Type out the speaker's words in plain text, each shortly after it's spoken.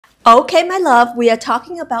Okay, my love, we are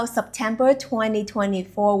talking about September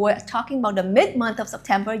 2024. We're talking about the mid-month of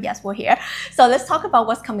September. Yes, we're here. So let's talk about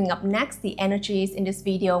what's coming up next, the energies in this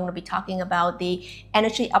video. I'm going to be talking about the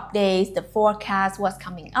energy updates, the forecast, what's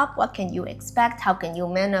coming up, what can you expect, how can you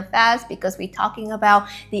manifest, because we're talking about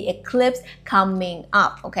the eclipse coming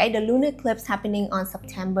up, okay? The lunar eclipse happening on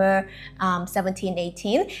September 17,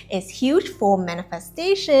 18 is huge for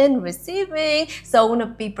manifestation, receiving. So I'm going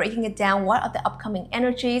to be breaking it down. What are the upcoming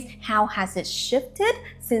energies? How has it shifted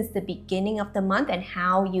since the beginning of the month and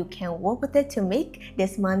how you can work with it to make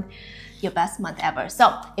this month your best month ever.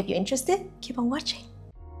 So if you're interested, keep on watching.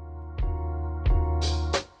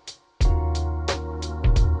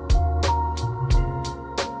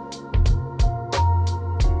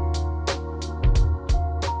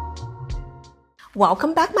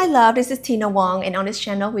 Welcome back, my love. This is Tina Wong, and on this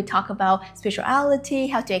channel we talk about spirituality,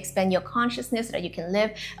 how to expand your consciousness so that you can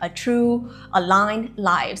live a true, aligned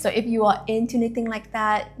life. So if you are into anything like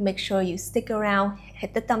that, make sure you stick around,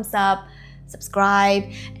 hit the thumbs up,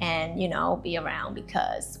 subscribe, and be around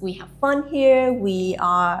because we have fun here. We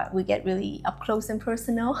get really up close and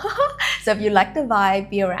personal. So if you like the vibe,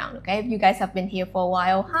 be around, okay? If you guys have been here for a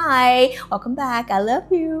while, hi, welcome back. I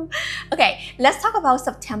love you. Okay, let's talk about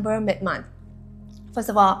September mid-month. First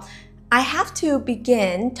of all, I have to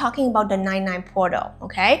begin talking about the 9-9 portal,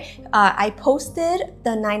 okay? I posted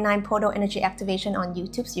the 9-9 portal energy activation on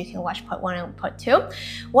YouTube, so you can watch part 1 and part 2.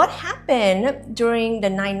 What happened during the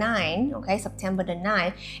 9-9, okay, September the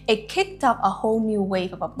 9th, it kicked up a whole new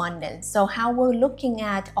wave of abundance. So how we're looking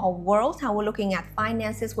at our world, how we're looking at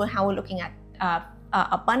finances, how we're looking at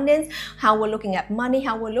abundance, how we're looking at money,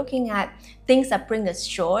 how we're looking at things that bring us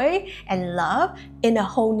joy and love in a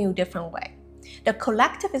whole new different way. The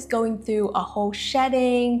collective is going through a whole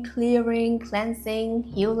shedding, clearing, cleansing,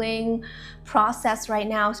 healing process right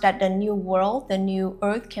now so that the new world, the new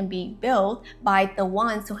earth can be built by the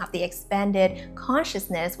ones who have the expanded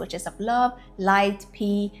consciousness, which is of love, light,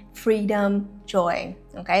 peace, freedom, joy.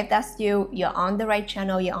 Okay, if that's you, you're on the right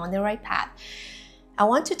channel, you're on the right path. I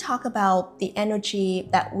want to talk about the energy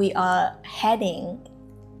that we are heading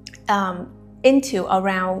into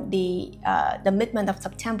around the mid-month of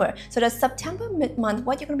September. So the September mid-month,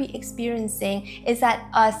 what you're going to be experiencing is that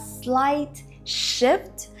a slight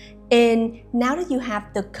shift in, now that you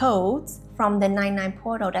have the codes from the 9-9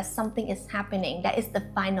 portal, that something is happening. That is the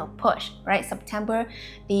final push, right? September,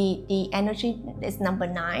 the energy is number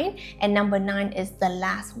 9, and number 9 is the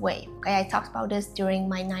last wave. Okay, I talked about this during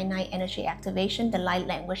my 9-9 energy activation, the light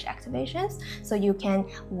language activations. So you can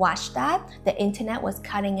watch that. The internet was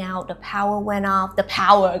cutting out, the power went off. The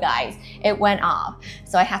power, guys, it went off.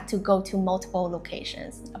 So I had to go to multiple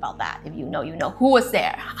locations about that. If you know who was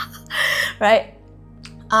there, right?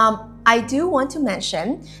 I do want to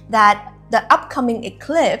mention that the upcoming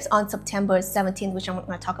eclipse on September 17th, which I'm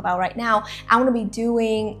going to talk about right now, I'm going to be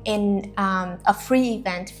doing in a free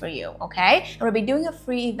event for you, okay? I'm going to be doing a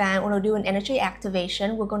free event. We're going to do an energy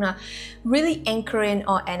activation. We're going to really anchor in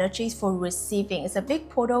our energies for receiving. It's a big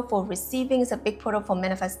portal for receiving. It's a big portal for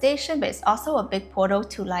manifestation, but it's also a big portal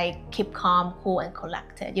to like keep calm, cool, and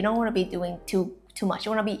collected. You don't want to be doing too much.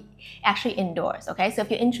 You want to be actually indoors, okay? So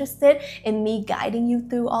if you're interested in me guiding you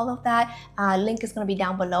through all of that, link is going to be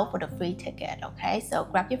down below for the free ticket, okay? So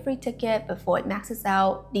grab your free ticket before it maxes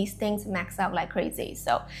out. These things max out like crazy,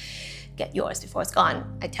 so get yours before it's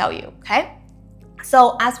gone, I tell you, okay?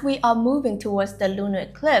 So as we are moving towards the lunar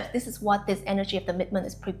eclipse, this is what this energy of the mid-month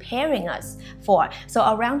is preparing us for. So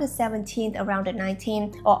around the 17th, around the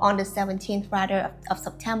 19th, or on the 17th rather of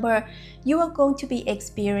September, you are going to be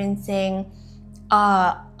experiencing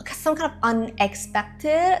some kind of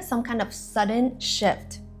unexpected, some kind of sudden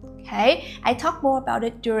shift, okay? I talk more about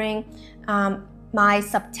it during my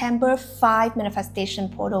September 5 manifestation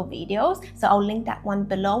portal videos. So I'll link that one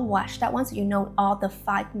below. Watch that one so you know all the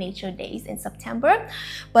 5 major days in September.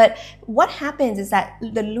 But what happens is that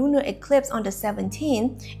the lunar eclipse on the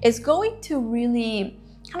 17th is going to really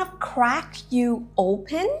kind of crack you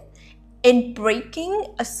open in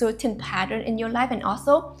breaking a certain pattern in your life, and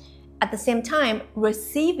also at the same time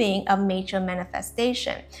receiving a major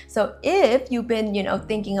manifestation. So if you've been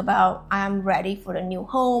thinking about, I'm ready for the new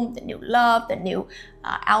home, the new love, the new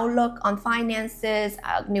outlook on finances,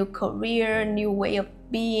 a new career, new way of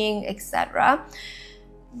being, etc.,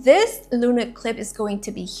 this lunar eclipse is going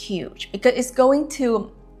to be huge because it's going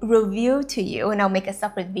to reveal to you, and I'll make a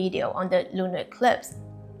separate video on the lunar eclipse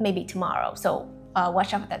maybe tomorrow, so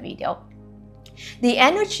watch out for that video. The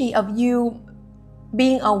energy of you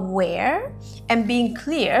being aware and being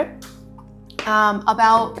clear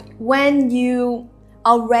about when you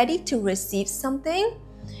are ready to receive something,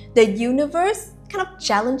 the universe kind of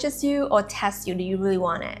challenges you or tests you. Do you really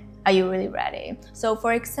want it? Are you really ready? So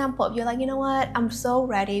for example, if you're like, you know what, I'm so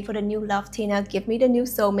ready for the new love, Tina, give me the new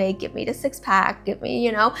soulmate, give me the six-pack, give me,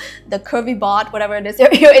 you know, the curvy bod, whatever it is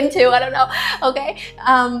you're into, I don't know, okay?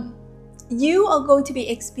 You are going to be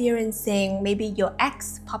experiencing maybe your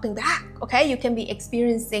ex popping back, okay? You can be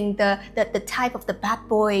experiencing the type of the bad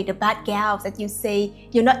boy, the bad gals that you say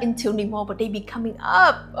you're not into anymore, but they be coming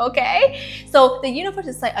up, okay? So the universe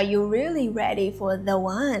is like, are you really ready for the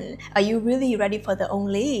one? Are you really ready for the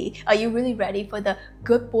only? Are you really ready for the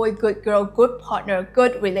good boy, good girl, good partner,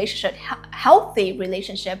 good relationship, healthy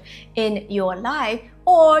relationship in your life?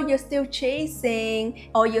 Or you're still chasing,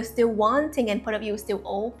 or you're still wanting, and part of you is still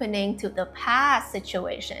opening to the past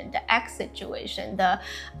situation, the ex situation, the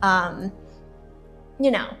you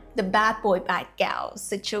know, the bad boy, bad gal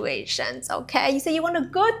situations, okay? You say you want a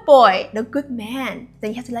good boy, the good man, then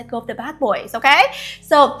you have to let go of the bad boys, okay?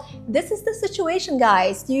 So this is the situation,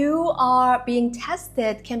 guys. You are being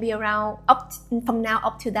tested, can be around from now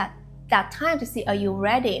up to that time to see, are you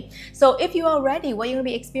ready? So if you are ready, what you're gonna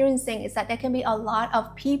be experiencing is that there can be a lot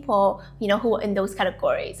of people, you know, who are in those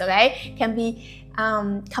categories, okay? Can be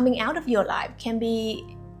coming out of your life, can be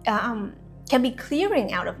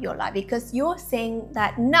clearing out of your life, because you're saying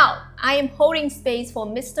that, no, I am holding space for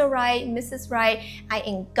Mr. Right, Mrs. Right. I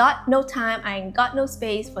ain't got no time, I ain't got no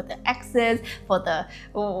space for the exes, for the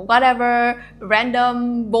whatever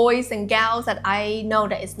random boys and gals that I know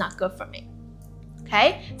that is not good for me.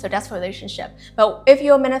 Okay, so that's relationship. But if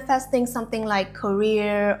you're manifesting something like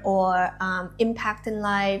career or impact in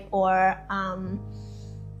life or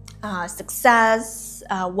success,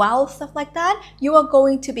 wealth, stuff like that, you are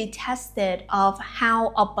going to be tested of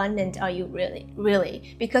how abundant are you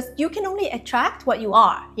really, because you can only attract what you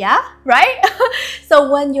are, yeah, right? So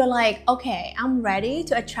when you're like, okay, I'm ready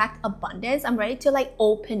to attract abundance, I'm ready to like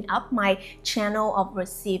open up my channel of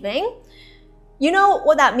receiving. You know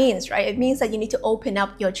what that means, right? It means that you need to open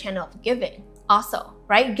up your channel of giving also,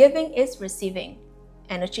 right? Giving is receiving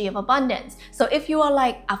energy of abundance. So if you are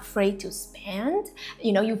like afraid to spend,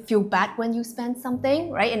 you know, you feel bad when you spend something,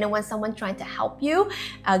 right? And then when someone trying to help you,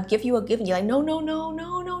 give you a gift, and you're like,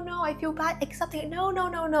 no, I feel bad, accept it,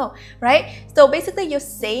 no, right? So basically you're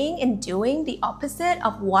saying and doing the opposite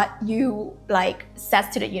of what you like says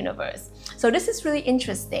to the universe. So this is really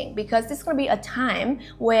interesting, because this is going to be a time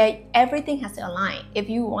where everything has to align. If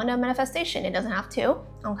you want a manifestation, it doesn't have to,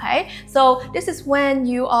 okay? So this is when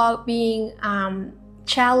you are being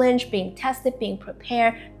challenged, being tested, being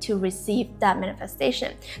prepared to receive that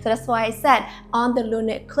manifestation. So that's why I said on the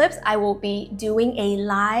lunar eclipse, I will be doing a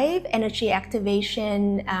live energy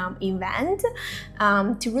activation event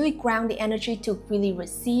to really ground the energy to really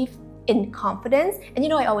receive in confidence. And you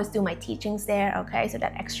know, I always do my teachings there, okay? So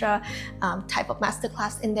that extra type of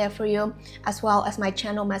masterclass in there for you, as well as my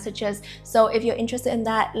channel messages. So if you're interested in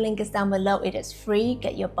that, link is down below. It is free.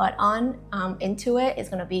 Get your butt on into it. It's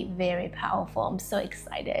gonna be very powerful. I'm so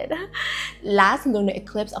excited. Last lunar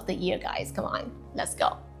eclipse of the year, guys. Come on, let's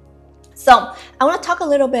go. So I want to talk a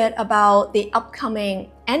little bit about the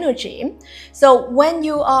upcoming energy. So when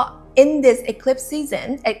you are in this eclipse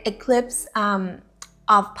season, eclipse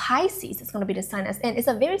of Pisces is going to be the sign, and it's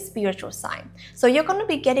a very spiritual sign. So you're going to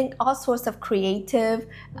be getting all sorts of creative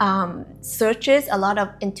searches, a lot of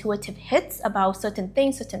intuitive hits about certain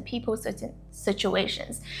things, certain people, certain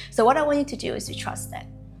situations. So what I want you to do is to trust it.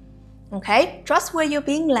 Okay, trust where you're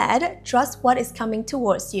being led, trust what is coming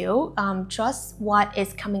towards you, trust what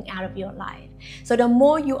is coming out of your life. So the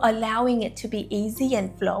more you're allowing it to be easy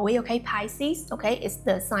and flowy, okay, Pisces, okay, it's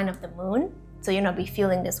the sign of the moon. So you're gonna be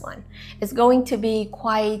feeling this one. It's going to be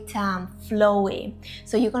quite flowy.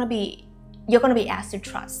 So you're gonna be asked to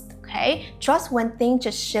trust, okay? Trust when things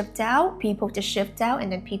just shift out, people just shift out,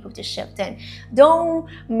 and then people just shift in. Don't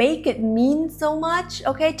make it mean so much,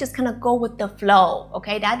 okay? Just kind of go with the flow,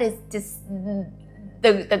 okay? That is just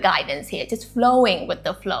the guidance here, just flowing with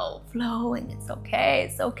the flow. Flowing, it's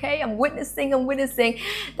okay, I'm witnessing.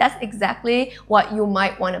 That's exactly what you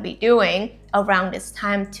might want to be doing around this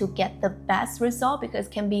time to get the best result, because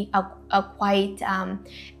it can be a quite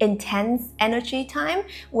intense energy time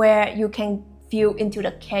where you can feel into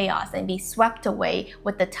the chaos and be swept away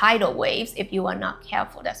with the tidal waves if you are not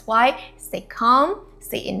careful. That's why stay calm,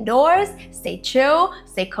 stay indoors, stay chill,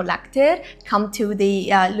 stay collected. Come to the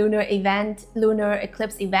lunar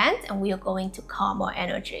eclipse event, and we are going to calm our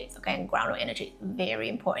energies, okay, and ground our energy. Very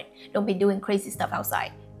important. Don't be doing crazy stuff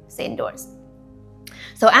outside. Stay indoors.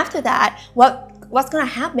 So after that, what's gonna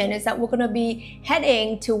happen is that we're gonna be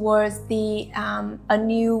heading towards the a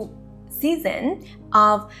new season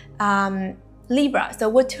of Libra. So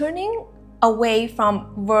we're turning away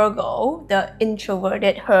from Virgo, the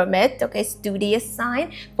introverted hermit, okay, studious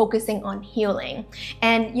sign, focusing on healing.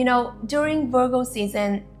 And you know, during Virgo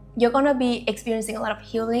season, you're gonna be experiencing a lot of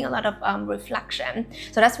healing, a lot of reflection.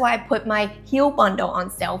 So that's why I put my heal bundle on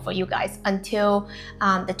sale for you guys until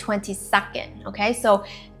the 22nd. Okay, so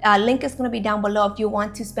link is going to be down below. If you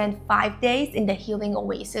want to spend 5 days in the healing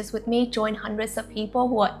oasis with me, join hundreds of people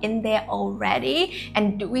who are in there already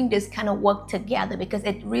and doing this kind of work together, because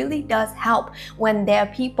it really does help when there are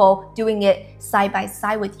people doing it side by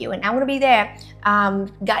side with you. And I'm going to be there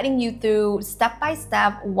guiding you through step by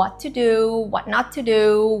step what to do, what not to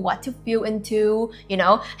do, what to feel into, you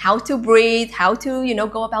know, how to breathe, how to, you know,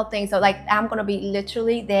 go about things. So like, I'm going to be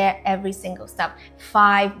literally there every single step,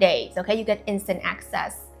 5 days. Okay, you get instant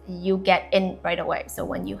access. You get in right away. So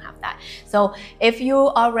when you have that, so if you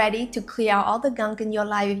are ready to clear out all the gunk in your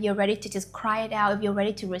life, if you're ready to just cry it out, if you're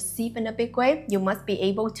ready to receive in a big way, you must be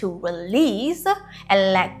able to release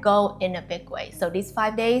and let go in a big way. So these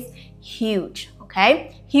 5 days, huge.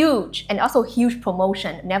 Okay, huge, and also huge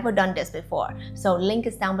promotion. Never done this before. So link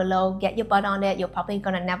is down below. Get your butt on it. You're probably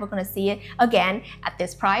never gonna see it again at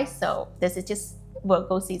this price. So this is just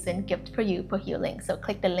Virgo season gift for you for healing. So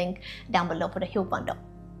click the link down below for the heal bundle.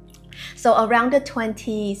 So around the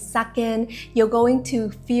 22nd, you're going to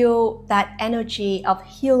feel that energy of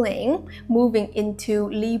healing moving into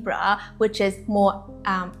Libra, which is more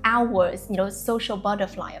hours, you know, social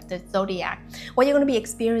butterfly of the zodiac. What you're going to be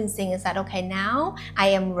experiencing is that, okay, now I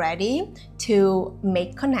am ready to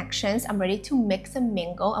make connections. I'm ready to mix and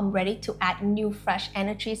mingle. I'm ready to add new, fresh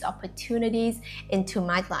energies, opportunities into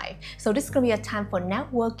my life. So this is going to be a time for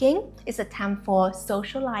networking. It's a time for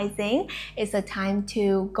socializing. It's a time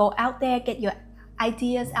to go out there, get your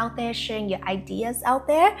ideas out there, sharing your ideas out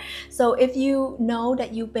there. So if you know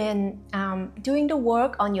that you've been doing the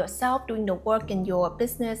work on yourself, doing the work in your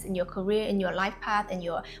business, in your career, in your life path, in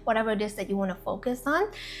your whatever it is that you want to focus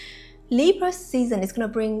on, Libra season is going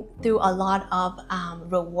to bring through a lot of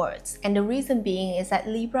rewards. And the reason being is that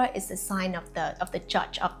Libra is the sign of the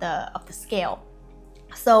judge of the scale.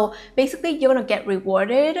 So basically, you're going to get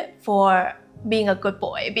rewarded for being a good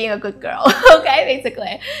boy, being a good girl, okay,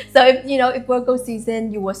 basically. So if you know, if Virgo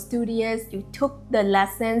season, you were studious, you took the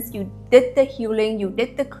lessons, you did the healing, you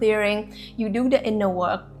did the clearing, you do the inner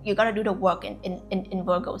work. You gotta do the work in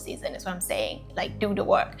Virgo season, is what I'm saying. Like, do the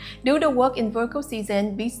work. Do the work in Virgo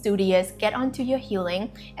season, be studious, get onto your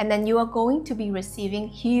healing, and then you are going to be receiving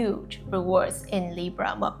huge rewards in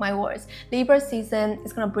Libra. Mark my words. Libra season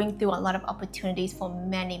is gonna bring through a lot of opportunities for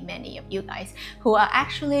many of you guys who are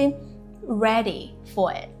actually ready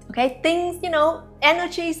for it. Okay, things, you know,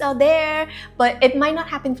 energies are there, but it might not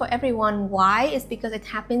happen for everyone. Why? It's because it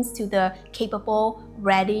happens to the capable,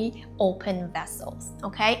 ready, open vessels.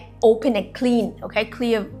 Okay, open and clean. Okay,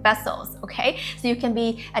 clear vessels. Okay, so you can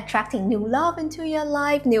be attracting new love into your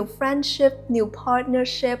life, new friendship, new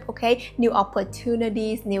partnership. Okay, new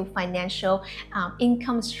opportunities, new financial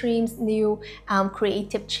income streams, new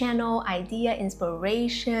creative channel, idea,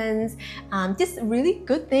 inspirations, just really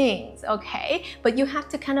good things. Okay, but you have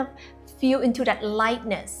to kind of feel into that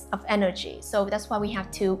lightness of energy. So that's why we have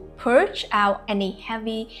to purge out any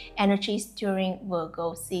heavy energies during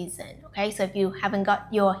Virgo season. Okay, so if you haven't got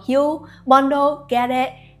your heal bundle, get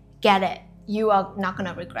it. You are not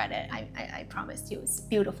gonna regret it. I promise you. It's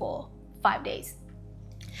beautiful. 5 days.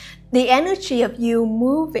 The energy of you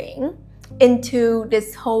moving into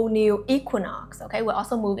this whole new equinox. Okay, we're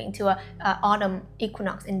also moving to a autumn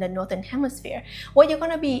equinox in the northern hemisphere. What you're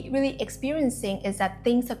going to be really experiencing is that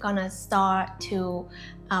things are going to start to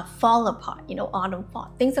fall apart. You know, autumn fall,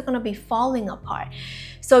 things are going to be falling apart.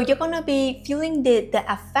 So you're going to be feeling the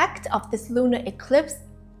effect of this lunar eclipse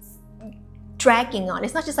dragging on.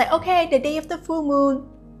 It's not just like, okay, the day of the full moon.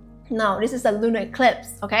 No, this is a lunar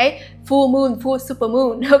eclipse, okay? Full moon, full super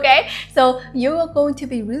moon, okay? So you are going to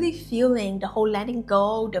be really feeling the whole letting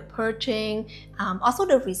go, the purging, also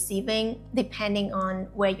the receiving, depending on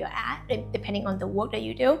where you're at, depending on the work that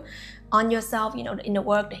you do on yourself, you know, in the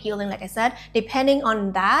work, the healing, like I said. Depending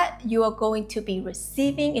on that, you are going to be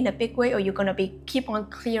receiving in a big way, or you're going to be keep on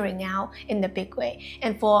clearing out in the big way.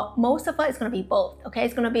 And for most of us, it's going to be both, okay?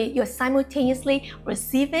 It's going to be you're simultaneously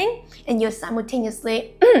receiving and you're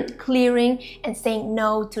simultaneously clearing and saying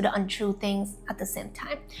no to the untrue things at the same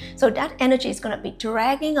time. So that energy is going to be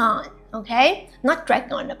dragging on. Okay, not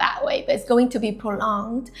dragging on in a bad way, but it's going to be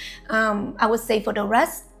prolonged. I would say for the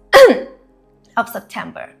rest of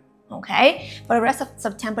September. Okay, for the rest of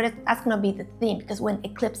September, that's going to be the theme, because when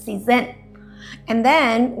eclipse season, and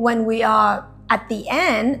then when we are at the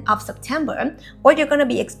end of September, what you're going to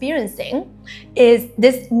be experiencing is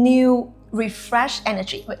this new refresh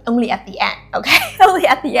energy, but only at the end, okay? Only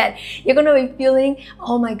at the end. You're gonna be feeling,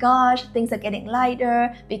 oh my gosh, things are getting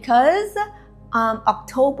lighter, because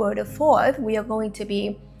October the 4th, we are going to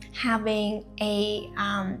be having a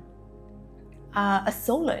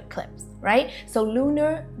solar eclipse, right? So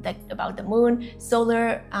lunar, like about the moon,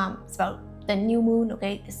 solar, it's about the new moon,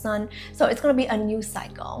 okay, the sun. So it's going to be a new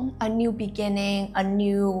cycle, a new beginning, a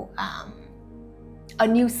new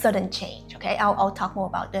sudden change, okay? I'll talk more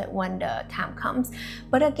about it when the time comes.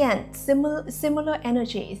 But again, similar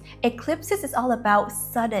energies. Eclipses is all about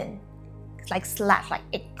sudden, like slash, like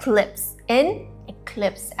eclipse in,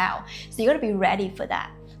 eclipse out. So you got to be ready for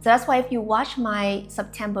that. So that's why if you watch my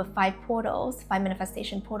September 5 portals, 5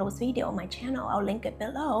 manifestation portals video on my channel, I'll link it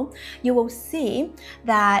below, you will see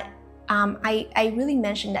that I really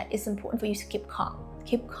mentioned that it's important for you to keep calm.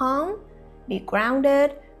 Keep calm, be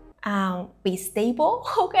grounded, be stable,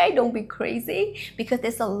 okay? Don't be crazy, because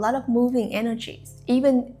there's a lot of moving energies.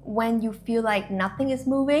 Even when you feel like nothing is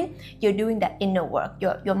moving, you're doing that inner work.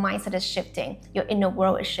 Your mindset is shifting, your inner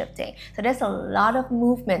world is shifting. So there's a lot of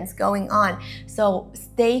movements going on. So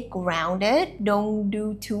stay grounded, don't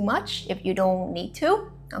do too much if you don't need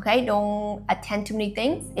to. Okay, don't attend too many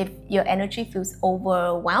things if your energy feels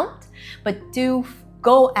overwhelmed, but do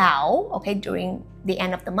go out, okay, during the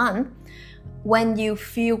end of the month when you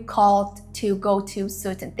feel called to go to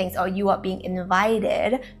certain things, or you are being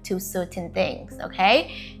invited to certain things,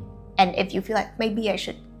 okay? And if you feel like maybe I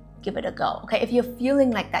should give it a go, okay? If you're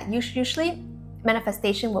feeling like that, usually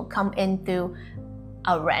manifestation will come in through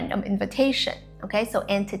a random invitation, okay? So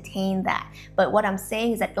entertain that. But what I'm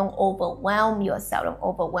saying is that don't overwhelm yourself, don't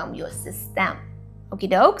overwhelm your system,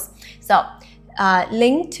 okie dokes? So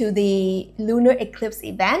link to the lunar eclipse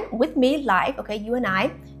event with me live, okay? You and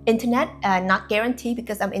I. Internet, not guaranteed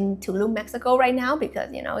because I'm in Tulum, Mexico right now,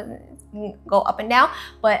 because you know, go up and down,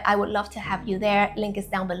 but I would love to have you there. Link is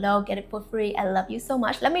down below. Get it for free. I love you so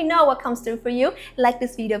much. Let me know what comes through for you. Like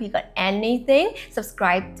this video if you got anything.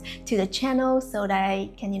 Subscribe to the channel so that I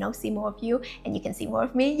can, you know, see more of you and you can see more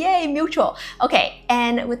of me. Yay, mutual. Okay,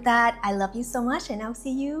 and with that, I love you so much and I'll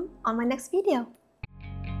see you on my next video.